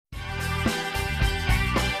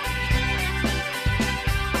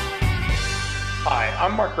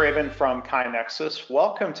I'm Mark Raven from KaiNexus.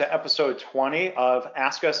 Welcome to episode 20 of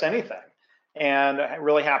Ask Us Anything. And I'm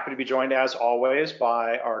really happy to be joined, as always,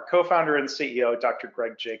 by our co-founder and CEO, Dr.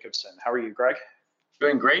 Greg Jacobson. How are you, Greg?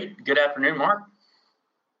 Doing great. Good afternoon, Mark.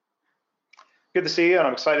 Good to see you, and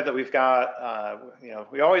I'm excited that we've got, we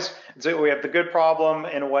have the good problem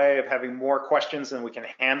in a way of having more questions than we can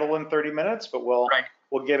handle in 30 minutes, but we'll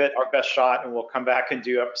give it our best shot, and we'll come back and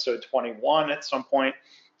do episode 21 at some point,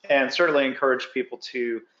 and certainly encourage people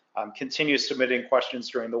to continue submitting questions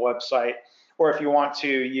during the website, or if you want to,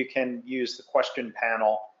 you can use the question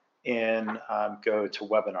panel in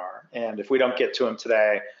GoToWebinar. And if we don't get to them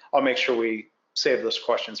today, I'll make sure we save those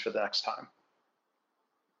questions for the next time.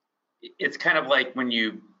 It's kind of like when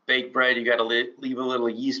you bake bread, you got to leave a little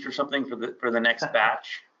yeast or something for the next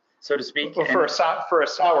batch, so to speak. Well, for a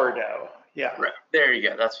sourdough, yeah. Right. There you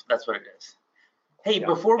go. That's what it is. Hey,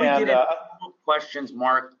 before we get into questions,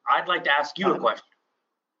 Mark, I'd like to ask you a question.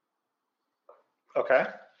 Okay.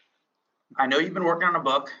 I know you've been working on a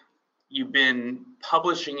book. You've been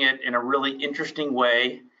publishing it in a really interesting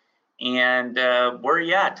way. And where are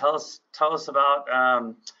you at? Tell us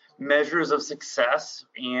about measures of success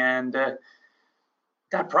and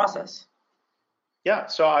that process. Yeah,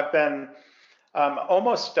 so I've been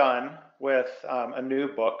almost done with a new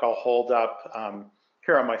book. I'll hold up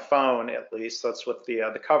here on my phone, at least. That's what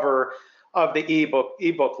the cover of the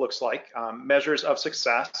ebook looks like. Measures of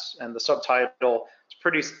Success, and the subtitle is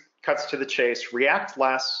pretty cuts to the chase: React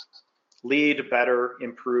less, lead better,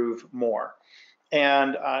 improve more.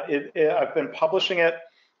 And I've been publishing it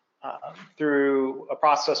through a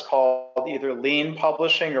process called either lean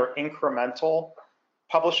publishing or incremental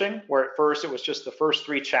publishing, where at first it was just the first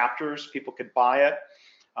 3 chapters, people could buy it.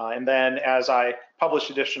 And then as I published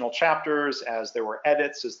additional chapters, as there were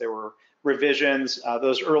edits, as there were revisions,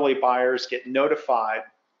 those early buyers get notified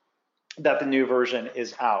that the new version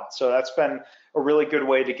is out. So that's been a really good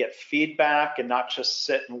way to get feedback and not just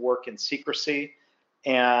sit and work in secrecy.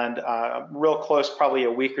 And real close, probably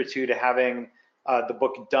a week or two, to having the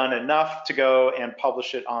book done enough to go and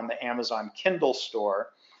publish it on the Amazon Kindle store,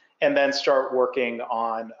 and then start working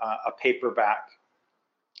on a paperback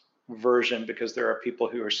version, because there are people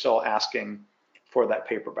who are still asking for that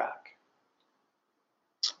paperback.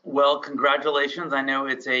 Well, congratulations. I know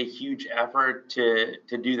it's a huge effort to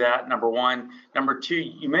do that, number one. Number two,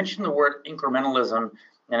 you mentioned the word incrementalism,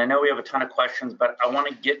 and I know we have a ton of questions, but I want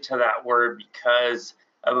to get to that word because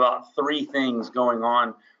of about 3 things going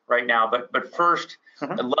on right now. But first,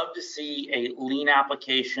 I'd love to see a lean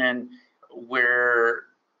application where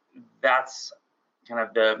that's kind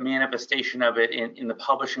of the manifestation of it in the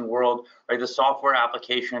publishing world, right? The software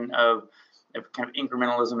application of kind of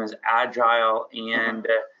incrementalism is agile, and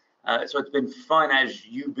so it's been fun as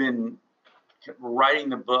you've been writing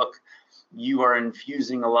the book. You are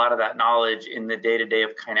infusing a lot of that knowledge in the day-to-day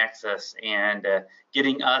of KaiNexus and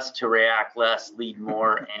getting us to react less, lead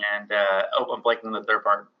more, and I'm blanking on the third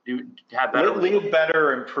part. Have better. Lead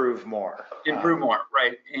better, improve more. Improve more,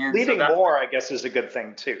 right? And leading more, I guess, is a good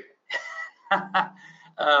thing too.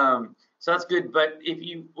 So that's good. But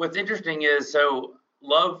what's interesting is, I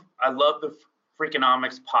love the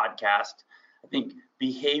Freakonomics podcast. I think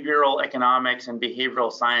behavioral economics and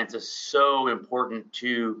behavioral science is so important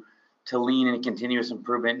to lean and continuous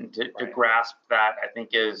improvement, and to grasp that, I think,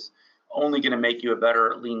 is only going to make you a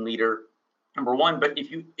better lean leader, number one. But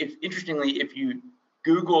interestingly, if you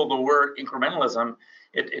Google the word incrementalism,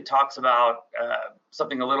 it talks about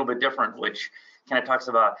something a little bit different, which kind of talks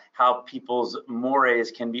about how people's mores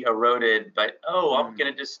can be eroded. But I'm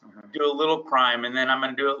going to just do a little crime, and then I'm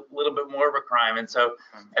going to do a little bit more of a crime. And so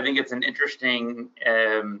I think it's an interesting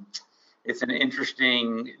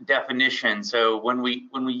definition. So when we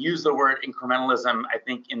use the word incrementalism, I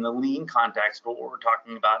think in the lean context, what we're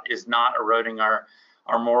talking about is not eroding our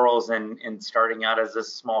morals and starting out as a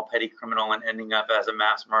small petty criminal and ending up as a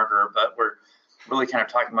mass murderer, but we're really kind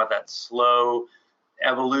of talking about that slow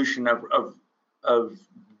evolution of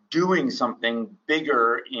doing something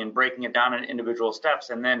bigger and breaking it down in individual steps.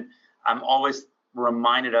 And then I'm always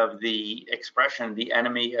reminded of the expression, the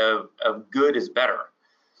enemy of good is better.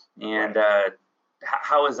 And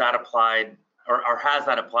how is that applied, or has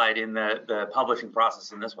that applied in the publishing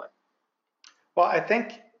process in this way? Well, I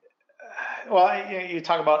think, you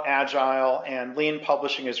talk about agile, and lean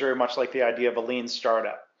publishing is very much like the idea of a lean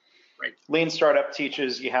startup. Right. Lean startup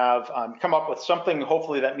teaches you have come up with something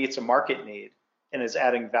hopefully that meets a market need and is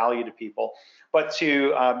adding value to people, but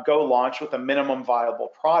to go launch with a minimum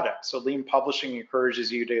viable product. So lean publishing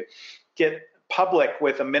encourages you to get public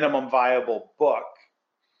with a minimum viable book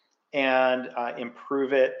and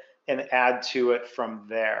improve it and add to it from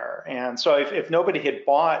there. And so if nobody had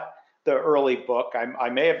bought the early book, I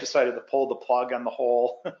may have decided to pull the plug on the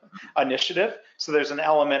whole initiative. So there's an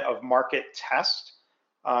element of market test.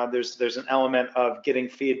 There's an element of getting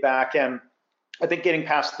feedback, and I think getting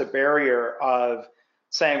past the barrier of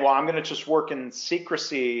saying, well, I'm going to just work in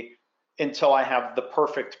secrecy until I have the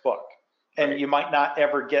perfect book. And you might not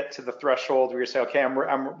ever get to the threshold where you say, okay,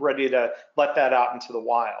 I'm ready to let that out into the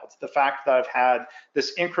wild. The fact that I've had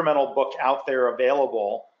this incremental book out there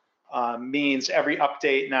available means every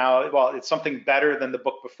update now, well, it's something better than the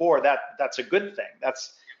book before. That's a good thing.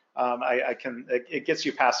 That's it gets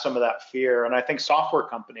you past some of that fear. And I think software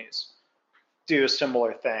companies do a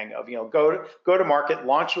similar thing of, go to market,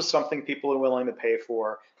 launch with something people are willing to pay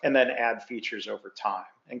for, and then add features over time.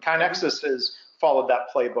 And KaiNexus has followed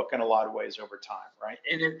that playbook in a lot of ways over time, right?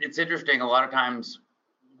 And it's interesting. A lot of times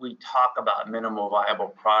we talk about minimal viable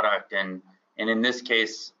product, and in this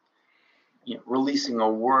case, releasing a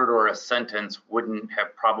word or a sentence wouldn't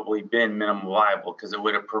have probably been minimal viable because it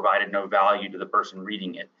would have provided no value to the person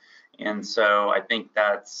reading it. And so I think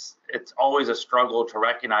it's always a struggle to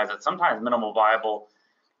recognize that sometimes minimal viable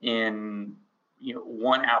in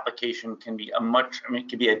one application can be it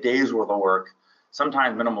can be a day's worth of work.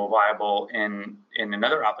 Sometimes minimal viable in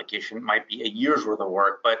another application might be a year's worth of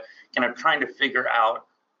work, but kind of trying to figure out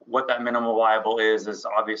what that minimal viable is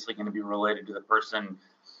obviously going to be related to the person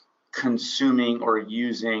consuming or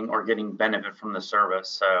using or getting benefit from the service.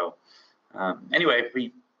 So anyway,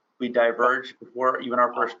 we diverged before even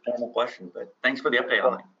our first panel question, but thanks for the update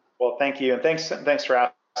on that. Well, thank you, and thanks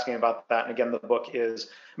for asking about that. And again, the book is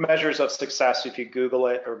Measures of Success. If you Google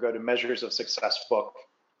it or go to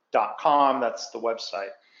measuresofsuccessbook.com, that's the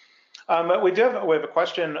website. We have a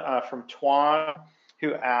question from Tuan,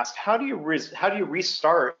 who asked, how do you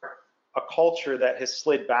restart a culture that has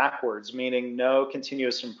slid backwards, meaning no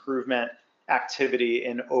continuous improvement activity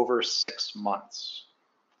in over 6 months?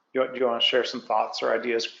 Do you want to share some thoughts or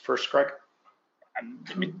ideas first, Greg? I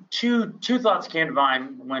mean, two thoughts came to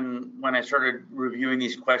mind when I started reviewing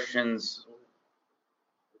these questions.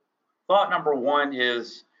 Thought number one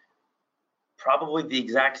is probably the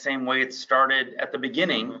exact same way it started at the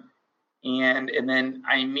beginning, and then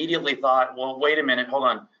I immediately thought, well, wait a minute, hold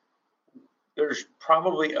on. There's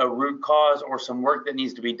probably a root cause or some work that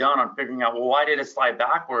needs to be done on figuring out, well, why did it slide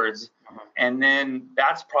backwards? And then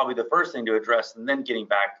that's probably the first thing to address, and then getting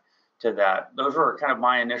back to that. Those were kind of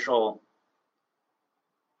my initial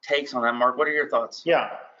takes on that. Mark, what are your thoughts?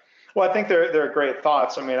 Yeah, well, I think they're great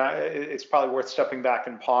thoughts. I mean, it's probably worth stepping back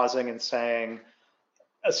and pausing and saying,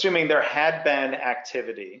 assuming there had been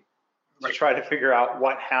activity to try to figure out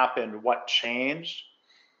what happened, what changed.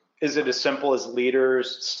 Is it as simple as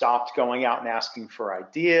leaders stopped going out and asking for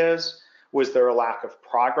ideas? Was there a lack of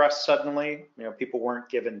progress suddenly? People weren't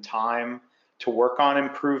given time to work on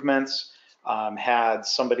improvements. Had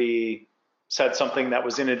somebody said something that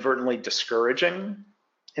was inadvertently discouraging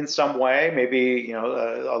in some way? Maybe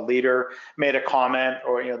a leader made a comment,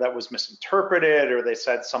 or that was misinterpreted, or they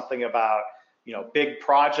said something about big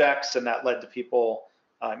projects, and that led to people.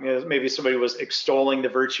 Maybe somebody was extolling the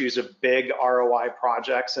virtues of big ROI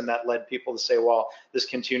projects, and that led people to say, well, this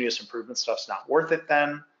continuous improvement stuff's not worth it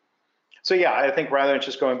then. So yeah, I think rather than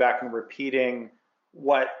just going back and repeating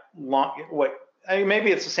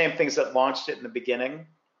maybe it's the same things that launched it in the beginning,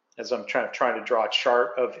 as I'm trying to draw a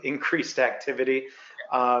chart of increased activity.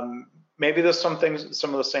 Maybe there's some of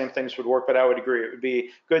the same things would work, but I would agree it would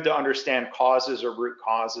be good to understand causes or root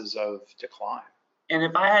causes of decline. And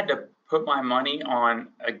if I had to put my money on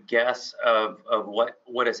a guess of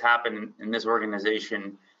what has happened in this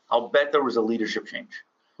organization, I'll bet there was a leadership change.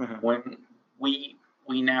 When we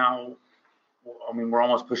now, I mean, we're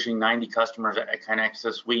almost pushing 90 customers at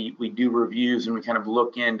KaiNexus. We do reviews, and we kind of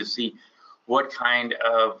look in to see what kind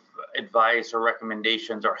of advice or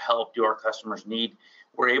recommendations or help do our customers need.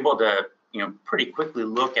 We're able to pretty quickly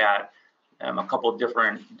look at a couple of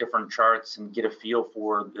different charts and get a feel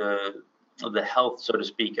for the health, so to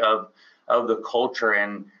speak, of the culture.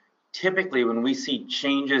 And typically when we see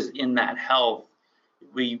changes in that health,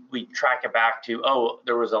 we track it back to, oh,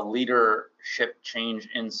 there was a leadership change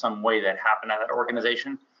in some way that happened at that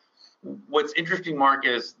organization. What's interesting, Mark,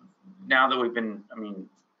 is now that we've been,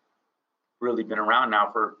 really been around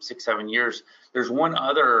now for 6-7 years, there's one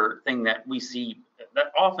other thing that we see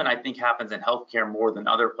that often I think happens in healthcare more than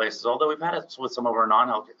other places, although we've had it with some of our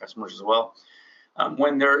non-healthcare customers as well.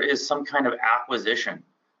 When there is some kind of acquisition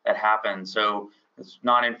that happens. So it's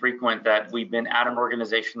not infrequent that we've been at an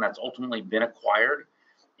organization that's ultimately been acquired,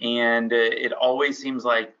 and it always seems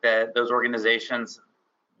like that those organizations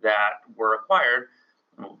that were acquired,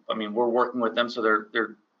 we're working with them, so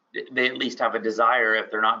they're they at least have a desire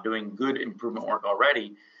if they're not doing good improvement work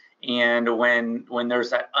already. And when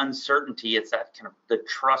there's that uncertainty, it's that kind of the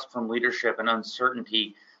trust from leadership and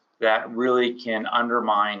uncertainty that really can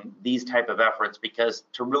undermine these type of efforts, because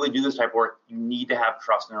to really do this type of work, you need to have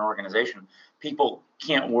trust in an organization. People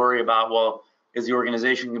can't worry about, well, is the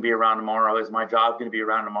organization going to be around tomorrow? Is my job going to be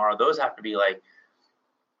around tomorrow? Those have to be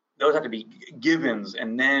givens,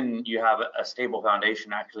 and then you have a stable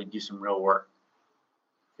foundation to actually do some real work.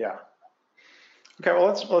 Yeah. Okay, well,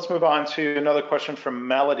 let's move on to another question from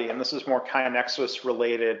Melody, and this is more KaiNexus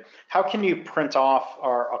related. How can you print off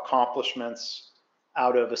our accomplishments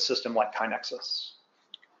out of a system like KaiNexus?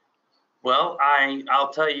 Well,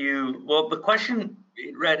 I'll tell you. Well, the question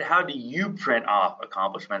read, "How do you print off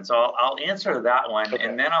accomplishments?" So I'll answer that one, okay,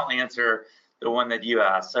 and then I'll answer the one that you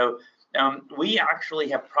asked. So we actually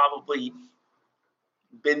have probably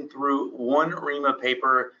been through one REMA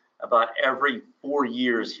paper about every 4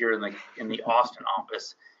 years here in the Austin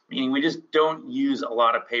office, meaning we just don't use a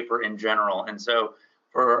lot of paper in general. And so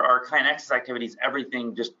for our KaiNexus activities,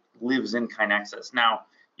 everything just lives in KaiNexus. Now,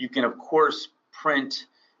 you can of course print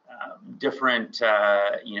different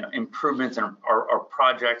improvements in our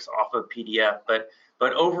projects off of PDF, but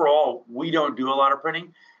overall we don't do a lot of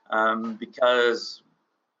printing because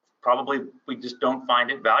probably we just don't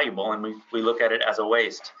find it valuable, and we look at it as a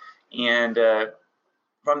waste. And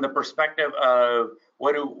from the perspective of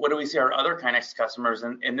what do we see our other KaiNexus customers,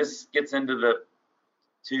 and this gets into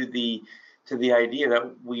the idea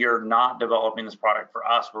that we are not developing this product for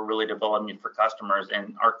us, we're really developing it for customers,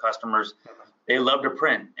 and our customers, they love to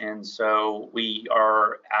print, and so we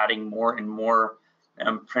are adding more and more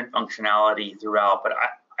print functionality throughout. But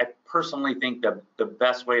I personally think the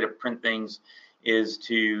best way to print things is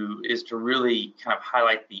to really kind of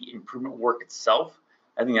highlight the improvement work itself.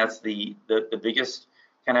 I think that's the biggest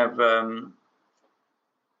kind of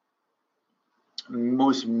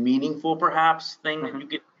most meaningful perhaps thing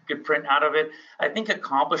that you could print out of it. I think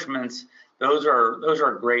accomplishments, those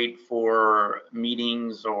are great for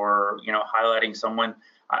meetings or highlighting someone.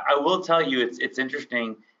 I will tell you, it's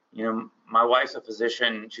interesting. My wife's a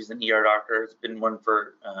physician. She's an ER doctor. It's been one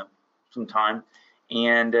for some time,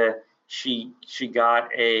 and she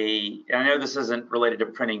got I know this isn't related to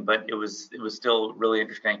printing, but it was still really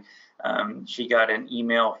interesting. She got an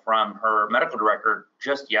email from her medical director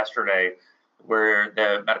just yesterday, where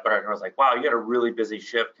the medical director was like, "Wow, you had a really busy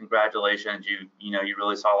shift. Congratulations. You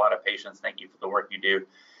really saw a lot of patients. Thank you for the work you do."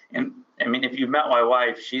 And I mean, if you've met my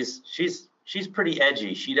wife, she's pretty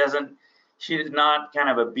edgy. She's not kind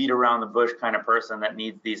of a beat around the bush kind of person that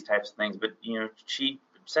needs these types of things, but she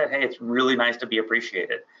said, "Hey, it's really nice to be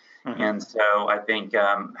appreciated." And so I think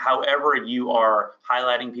however you are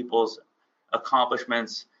highlighting people's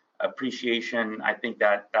accomplishments, appreciation, I think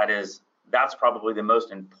that's probably the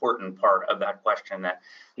most important part of that question, that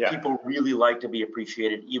people really like to be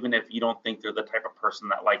appreciated, even if you don't think they're the type of person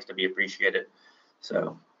that likes to be appreciated.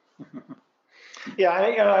 So yeah,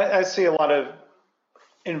 I see a lot of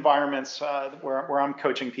environments where I'm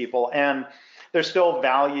coaching people, and there's still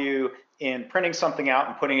value in printing something out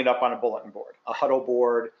and putting it up on a bulletin board, a huddle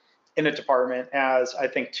board in a department, as I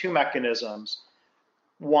think two mechanisms.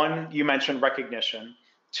 One, you mentioned recognition.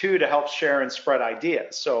 Two, to help share and spread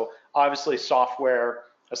ideas. So obviously software,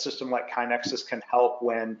 a system like KaiNexus can help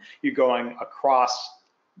when you're going across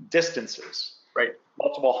distances, right?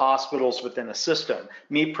 Multiple hospitals within a system.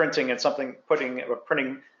 Me printing and something, putting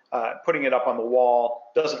it up on the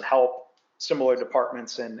wall doesn't help similar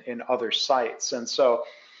departments in other sites. And so,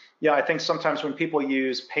 yeah, I think sometimes when people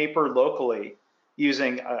use paper locally,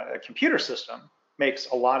 using a computer system makes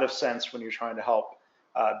a lot of sense when you're trying to help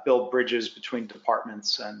build bridges between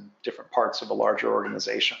departments and different parts of a larger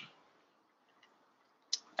organization.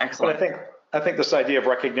 Excellent. But I think this idea of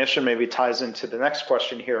recognition maybe ties into the next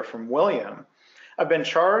question here from William. I've been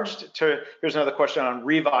charged to, here's another question on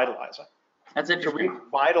revitalizing. That's interesting. To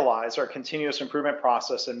revitalize our continuous improvement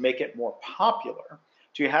process and make it more popular,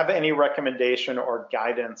 do you have any recommendation or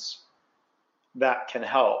guidance that can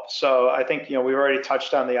help? So I think, we've already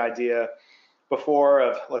touched on the idea before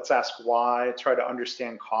of let's ask why, try to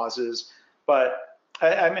understand causes. But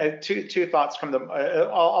I mean, two thoughts come to,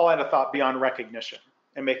 I'll add a thought beyond recognition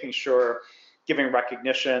and making sure giving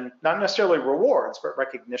recognition, not necessarily rewards, but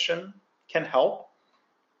recognition can help.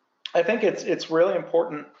 I think it's really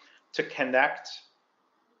important to connect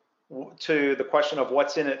to the question of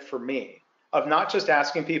what's in it for me, of not just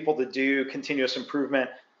asking people to do continuous improvement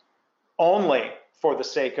only for the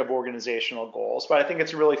sake of organizational goals, but I think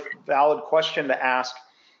it's a really valid question to ask,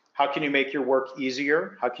 how can you make your work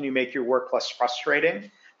easier? How can you make your work less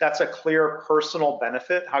frustrating? that's a clear personal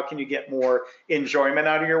benefit. How can you get more enjoyment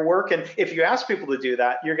out of your work? And if you ask people to do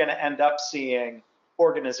that, you're going to end up seeing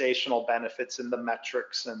organizational benefits in the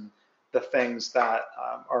metrics and the things that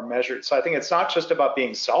are measured. So I think it's not just about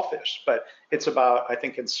being selfish, but it's about, I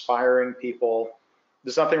think, inspiring people.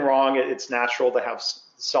 There's nothing wrong. It's natural to have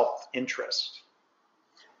self-interest.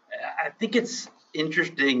 I think it's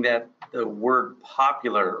interesting that the word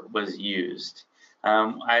popular was used.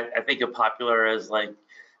 I think of popular as like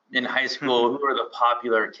in high school, who are the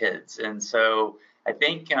popular kids? And so I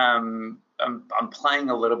think I'm playing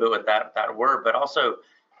a little bit with that word, but also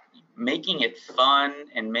making it fun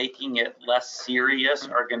and making it less serious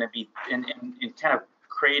are going to be in kind of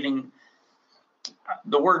creating.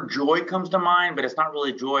 The word joy comes to mind, but it's not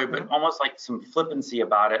really joy, but almost like some flippancy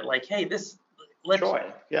about it. Like, hey,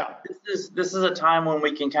 joy, yeah. This is a time when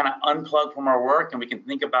we can kind of unplug from our work and we can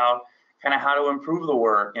think about kind of how to improve the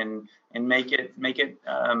work and make it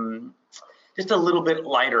just a little bit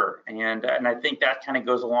lighter. And I think that kind of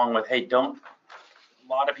goes along with, hey,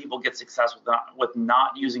 a lot of people get success with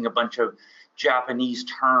not using a bunch of Japanese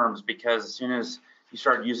terms, because as soon as you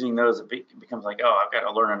start using those, it becomes like, oh, I've got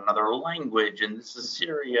to learn another language, and this is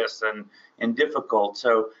serious and difficult.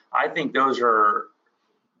 So I think those are,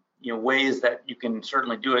 ways that you can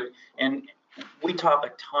certainly do it. And we talk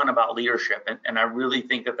a ton about leadership, and I really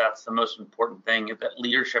think that that's the most important thing, is that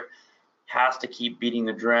leadership has to keep beating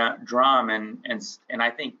the drum. And I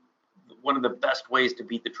think one of the best ways to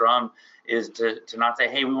beat the drum is to not say,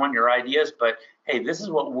 hey, we want your ideas, but hey, this is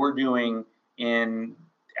what we're doing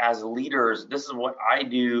as leaders. This is what I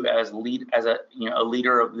do as a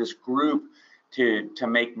leader of this group to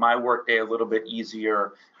make my workday a little bit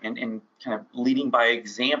easier, and kind of leading by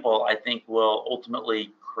example, I think will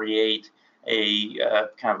ultimately create a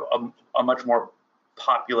kind of a much more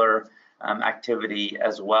popular activity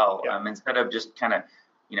as well. Yeah. Instead of just kind of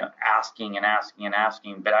asking and asking and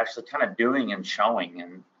asking, but actually kind of doing and showing.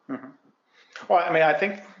 And Well, I mean, I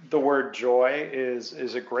think the word joy is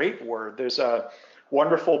a great word. There's a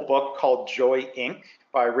wonderful book called Joy Inc.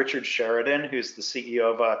 by Richard Sheridan, who's the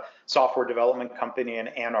CEO of a software development company in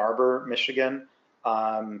Ann Arbor, Michigan,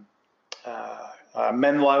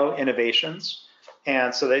 Menlo Innovations.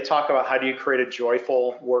 And so they talk about how do you create a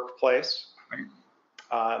joyful workplace.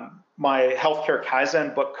 My Healthcare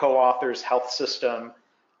Kaizen book co-authors Health System,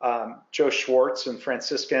 Joe Schwartz and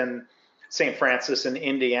Franciscan St. Francis in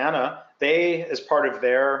Indiana. They, as part of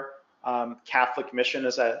their Catholic mission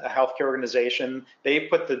as a healthcare organization, they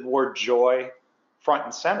put the word joy front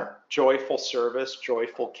and center. Joyful service,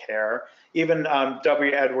 joyful care. Even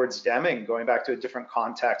W. Edwards Deming, going back to a different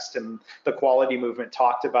context in the quality movement,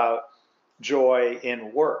 talked about joy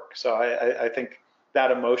in work. So I think that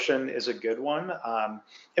emotion is a good one.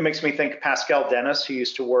 It makes me think Pascal Dennis, who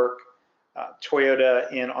used to work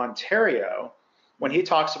Toyota in Ontario, when he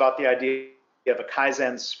talks about the idea of a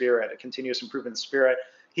Kaizen spirit, a continuous improvement spirit,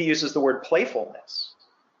 he uses the word playfulness.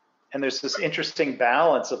 And there's this interesting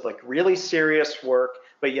balance of like really serious work,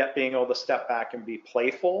 but yet being able to step back and be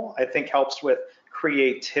playful, I think helps with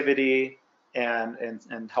creativity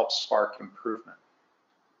and helps spark improvement.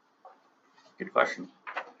 Good question.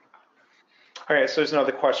 All right, so there's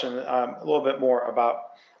another question, a little bit more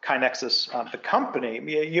about KaiNexus, the company.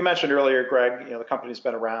 You mentioned earlier, Greg, the company's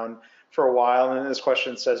been around for a while, and this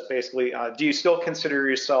question says basically, do you still consider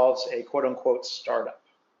yourselves a quote-unquote startup?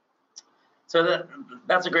 So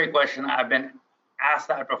that's a great question. I've been asked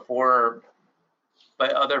that before by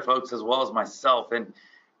other folks as well as myself, and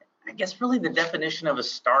I guess really the definition of a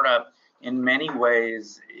startup in many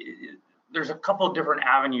ways, there's a couple of different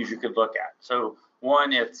avenues you could look at. So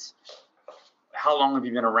one, it's how long have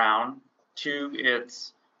you been around? Two,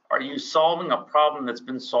 it's are you solving a problem that's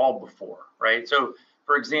been solved before, right? So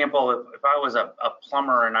for example, if I was a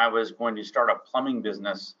plumber and I was going to start a plumbing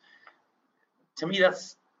business, to me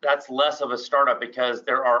that's less of a startup because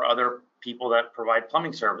there are other people that provide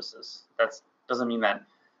plumbing services. That doesn't mean that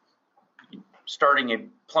starting a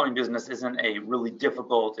plumbing business isn't a really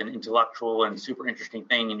difficult and intellectual and super interesting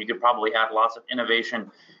thing, and you could probably add lots of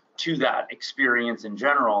innovation to that experience in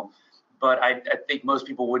general. But I think most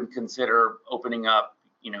people wouldn't consider opening up,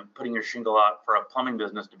 putting your shingle out for a plumbing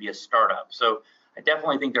business to be a startup. So I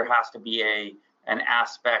definitely think there has to be an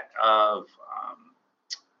aspect of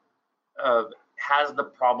has the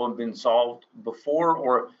problem been solved before,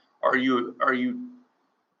 or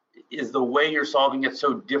is the way you're solving it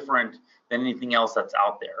so different than anything else that's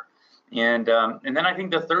out there? And then I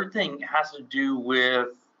think the third thing has to do with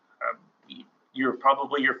your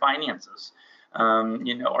finances.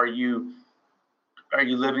 Are you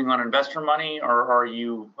living on investor money, or are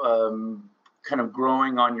you kind of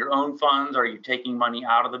growing on your own funds? Are you taking money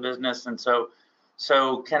out of the business? And so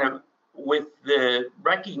kind of with the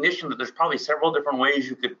recognition that there's probably several different ways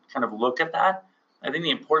you could kind of look at that, I think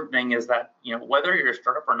the important thing is that, whether you're a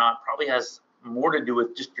startup or not probably has more to do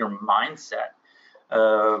with just your mindset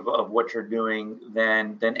of what you're doing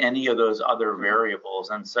than any of those other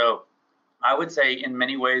variables. And so I would say in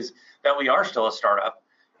many ways that we are still a startup.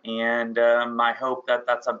 And I hope that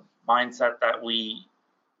that's a mindset that we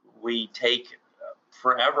take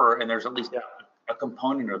forever, and there's at least a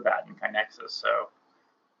component of that in KaiNexus. So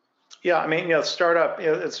yeah, I mean, startup,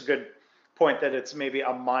 it's a good point that it's maybe a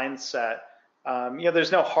mindset.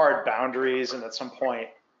 There's no hard boundaries, and at some point,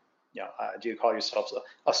 do you call yourselves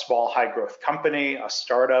a small high growth company, a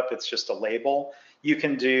startup? It's just a label. You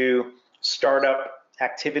can do startup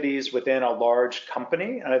activities within a large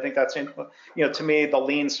company, and I think that's to me, the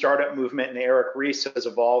lean startup movement and Eric Ries has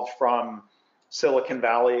evolved from Silicon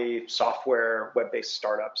Valley software web-based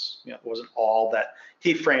startups. It wasn't all that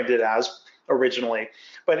he framed it as originally,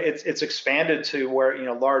 but it's expanded to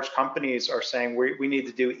where large companies are saying we need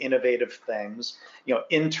to do innovative things,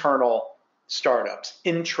 internal startups,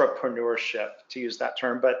 intrapreneurship, to use that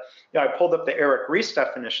term. But I pulled up the Eric Ries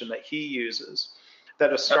definition that he uses,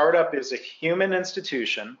 that a startup is a human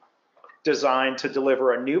institution designed to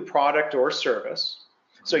deliver a new product or service.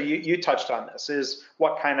 So you touched on this. Is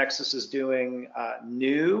what KaiNexus is doing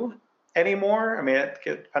new anymore? I mean, it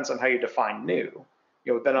depends on how you define new.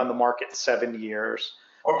 We've been on the market 7 years.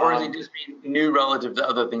 Or is it just being new relative to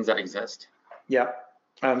other things that exist? Yeah.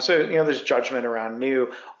 So there's judgment around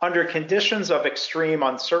new under conditions of extreme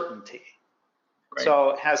uncertainty. Right.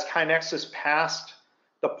 So has KaiNexus passed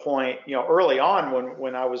the point, early on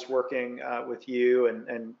when I was working with you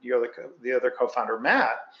and the other co-founder,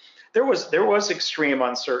 Matt, there was extreme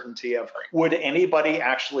uncertainty of would anybody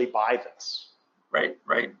actually buy this? Right.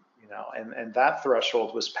 And that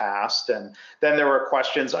threshold was passed. And then there were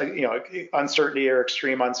questions, uncertainty or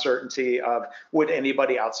extreme uncertainty of would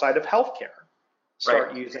anybody outside of healthcare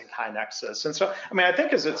start using KaiNexus? And so, I mean, I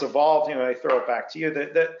think as it's evolved, I throw it back to you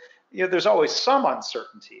that there's always some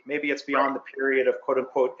uncertainty. Maybe it's beyond the period of quote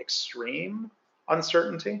unquote extreme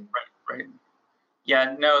uncertainty. Right.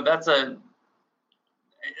 Yeah, no, that's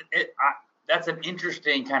that's an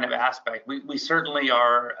interesting kind of aspect. We certainly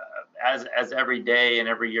are, as every day and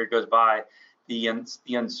every year goes by, the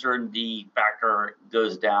uncertainty factor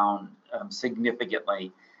goes down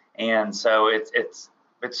significantly, and so it's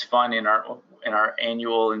fun in our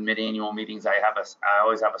annual and mid-annual meetings. I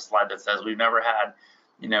always have a slide that says we've never had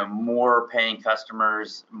more paying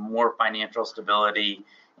customers, more financial stability,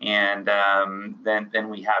 and than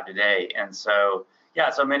we have today. And so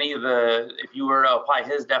so many of if you were to apply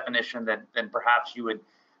his definition, then perhaps you would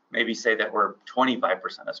maybe say that we're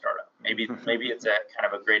 25% a startup. Maybe it's a kind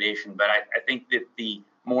of a gradation, but I think that the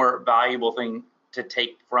more valuable thing to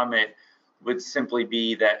take from it would simply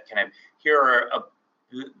be that kind of here are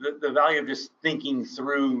the value of just thinking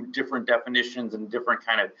through different definitions and different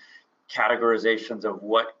kind of categorizations of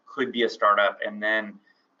what could be a startup, and then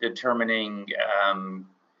determining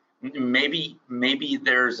maybe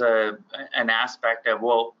there's an aspect of,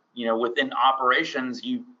 within operations,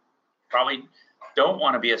 you probably don't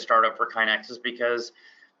want to be a startup for KaiNexus because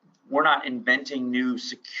we're not inventing new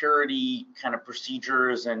security kind of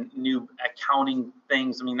procedures and new accounting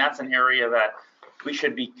things. I mean, that's an area that we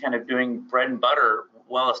should be kind of doing bread and butter,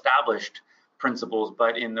 well-established principles,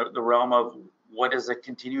 but in the realm of what does a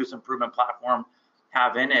continuous improvement platform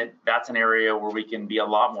have in it, that's an area where we can be a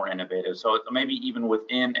lot more innovative. So maybe even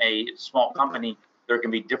within a small company, there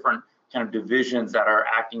can be different kind of divisions that are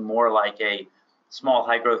acting more like a small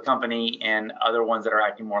high growth company and other ones that are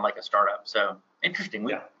acting more like a startup. So interesting.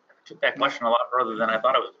 We took that question a lot further than I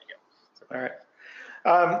thought it was going to go. All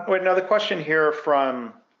right. Wait, another question here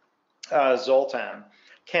from Zoltan.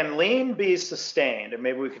 Can lean be sustained? And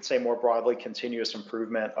maybe we could say more broadly, continuous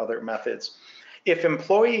improvement, other methods. If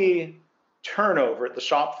employee turnover at the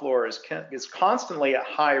shop floor is constantly at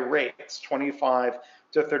high rates, 25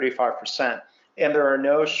 to 35%, and there are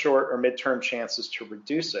no short or midterm chances to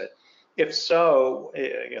reduce it. If so,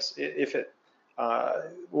 I guess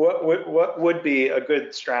what would be a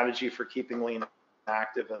good strategy for keeping lean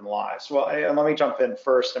active and live? Well, and let me jump in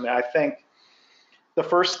first. I mean, I think the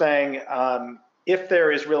first thing, if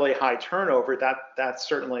there is really high turnover,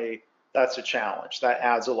 that's a challenge. That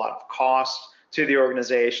adds a lot of cost to the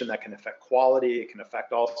organization. That can affect quality. It can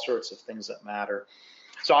affect all sorts of things that matter.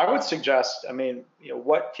 So I would suggest,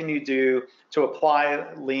 what can you do to apply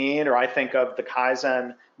lean, or I think of the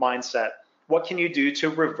Kaizen mindset? What can you do to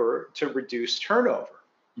reduce turnover?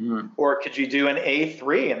 Mm-hmm. Or could you do an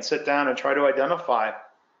A3 and sit down and try to identify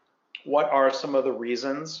what are some of the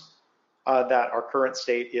reasons that our current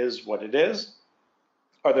state is what it is?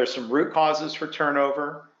 Are there some root causes for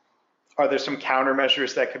turnover? Are there some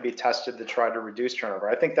countermeasures that could be tested to try to reduce turnover?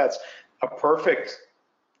 I think that's a perfect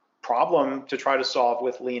problem to try to solve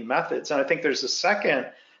with lean methods. And I think there's a second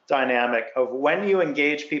dynamic of when you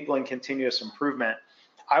engage people in continuous improvement.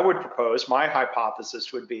 I would propose, my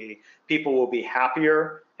hypothesis would be, people will be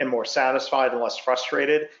happier and more satisfied and less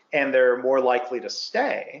frustrated, and they're more likely to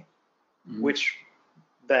stay, which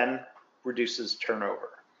then reduces turnover.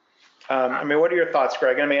 I mean, what are your thoughts,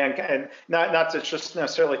 Greg? I mean, and not to just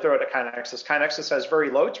necessarily throw it at KaiNexus. KaiNexus has very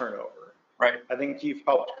low turnover. Right. I think you've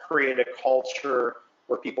helped create a culture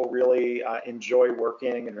where people really enjoy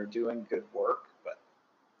working and are doing good work. But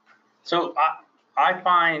so I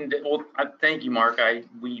find, well, thank you, Mark.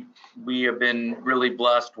 We have been really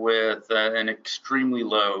blessed with an extremely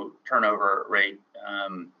low turnover rate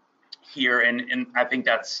here, and I think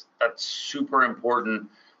that's super important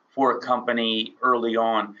for a company early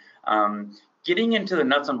on. Getting into the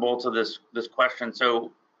nuts and bolts of this question,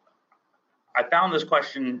 so I found this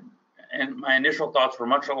question, and my initial thoughts were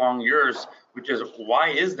much along yours, which is, why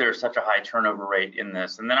is there such a high turnover rate in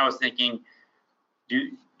this? And then I was thinking,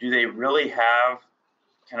 do they really have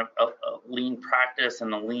kind of a lean practice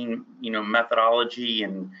and a lean methodology,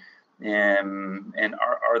 and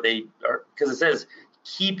are they, because it says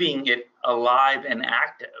keeping it alive and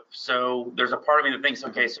active. So there's a part of me that thinks,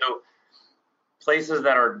 okay, so places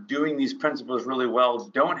that are doing these principles really well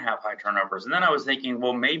don't have high turnovers. And then I was thinking,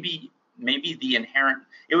 well, maybe the inherent,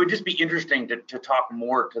 it would just be interesting to talk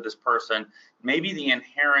more to this person. Maybe the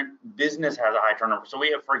inherent business has a high turnover. So we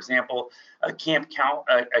have, for example, a camp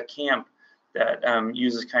that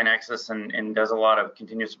uses KaiNexus and does a lot of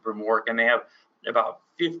continuous improvement work, and they have about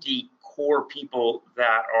 50 core people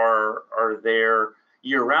that are there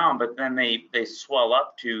year round, but then they swell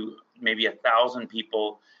up to maybe 1,000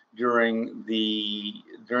 people during the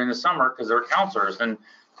summer, because they're counselors, and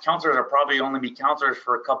counselors are probably only be counselors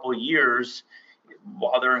for a couple of years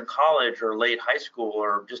while they're in college or late high school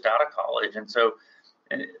or just out of college. And so,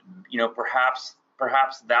 perhaps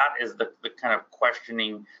that is the kind of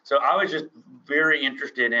questioning. So I was just very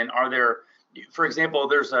interested in, are there, for example,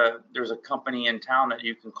 there's a company in town that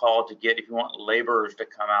you can call to get, if you want laborers to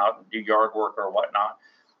come out and do yard work or whatnot.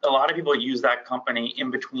 A lot of people use that company in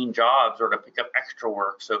between jobs or to pick up extra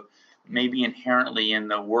work. So maybe inherently in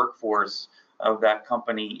the workforce of that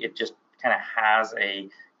company, it just kind of has a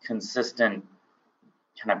consistent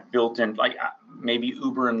kind of built-in, like maybe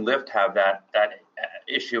Uber and Lyft have that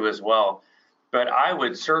issue as well. But I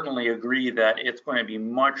would certainly agree that it's going to be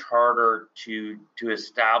much harder to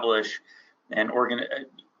establish kind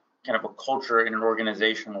of a culture in an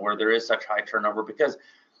organization where there is such high turnover, because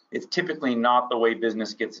it's typically not the way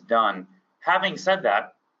business gets done. Having said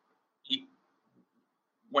that,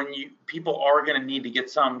 people are going to need to get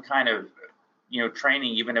some kind of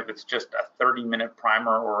training, even if it's just a 30-minute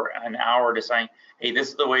primer or an hour to saying, hey, this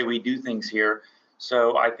is the way we do things here.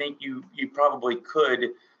 So I think you probably could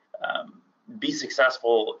be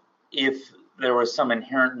successful if there was some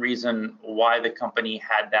inherent reason why the company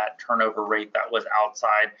had that turnover rate that was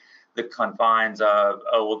outside the confines of,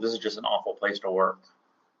 oh, well, this is just an awful place to work.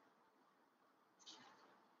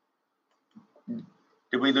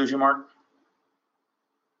 Did we lose you, Mark?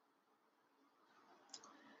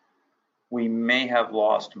 We may have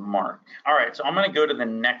lost Mark. All right, so I'm going to go to the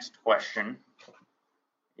next question.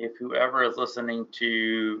 If whoever is listening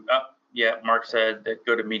to, yeah, Mark said that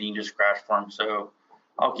GoToMeeting just crashed for him, so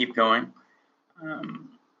I'll keep going.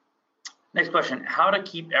 Next question, how to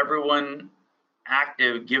keep everyone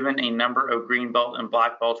active given a number of green belt and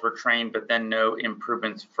black belts were trained, but then no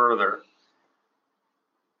improvements further?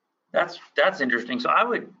 That's interesting. So I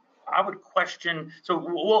would question, so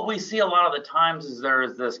what we see a lot of the times is there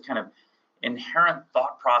is this kind of inherent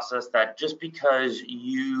thought process that just because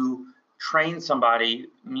you train somebody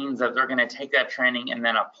means that they're going to take that training and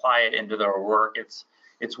then apply it into their work.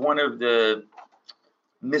 It's one of the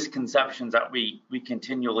misconceptions that we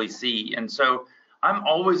continually see. And so I'm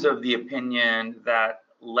always of the opinion that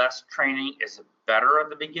less training is better at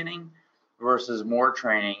the beginning versus more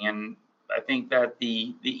training. And I think that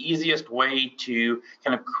the easiest way to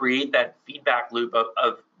kind of create that feedback loop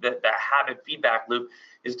of that habit feedback loop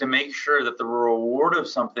is to make sure that the reward of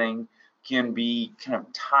something can be kind of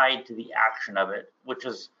tied to the action of it, which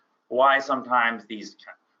is why sometimes these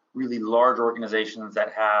really large organizations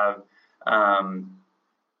that have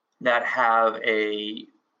a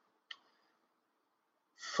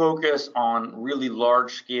focus on really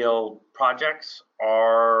large scale projects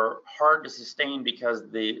are hard to sustain because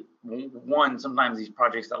sometimes these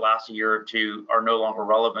projects that last a year or two are no longer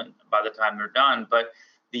relevant by the time they're done, but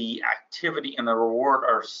the activity and the reward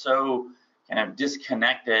are so kind of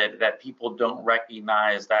disconnected that people don't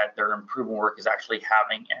recognize that their improvement work is actually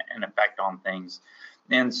having an effect on things.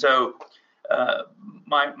 And so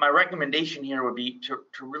my recommendation here would be to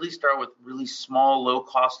really start with really small, low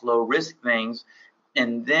cost, low risk things.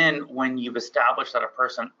 And then when you've established that a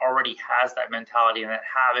person already has that mentality and that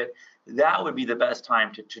habit, that would be the best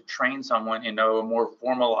time to train someone in a more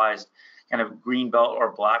formalized kind of green belt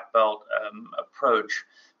or black belt approach,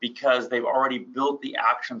 because they've already built the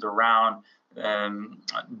actions around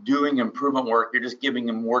doing improvement work. You're just giving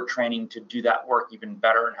them more training to do that work even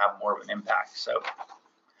better and have more of an impact. So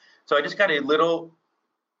I just got a little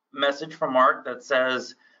message from Mark that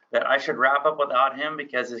says that I should wrap up without him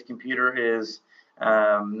because his computer is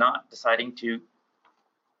not deciding to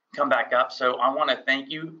come back up. So I want to thank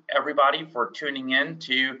you, everybody, for tuning in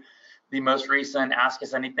to the most recent Ask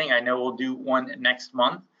Us Anything. I know we'll do one next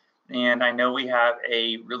month, and I know we have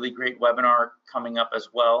a really great webinar coming up as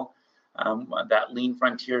well that Lean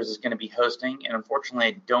Frontiers is going to be hosting. And unfortunately,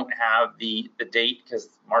 I don't have the date because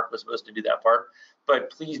Mark was supposed to do that part.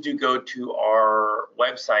 But please do go to our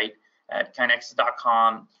website at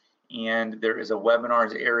KaiNexus.com, and there is a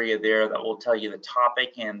webinars area there that will tell you the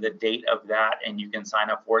topic and the date of that, and you can sign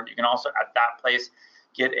up for it. You can also at that place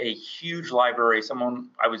get a huge library.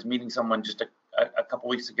 I was meeting someone just a couple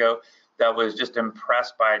weeks ago that was just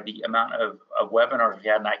impressed by the amount of webinars we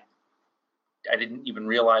had, and I didn't even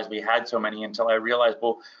realize we had so many until I realized,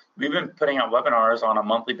 well, we've been putting out webinars on a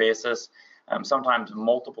monthly basis, sometimes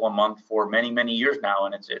multiple a month for many, many years now,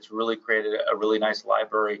 and it's really created a really nice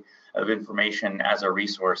library of information as a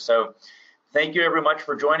resource. So thank you very much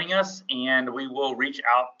for joining us, and we will reach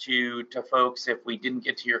out to folks if we didn't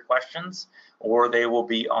get to your questions, or they will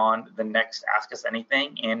be on the next Ask Us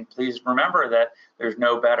Anything. And please remember that there's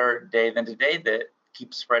no better day than today that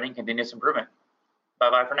keeps spreading continuous improvement.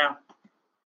 Bye-bye for now.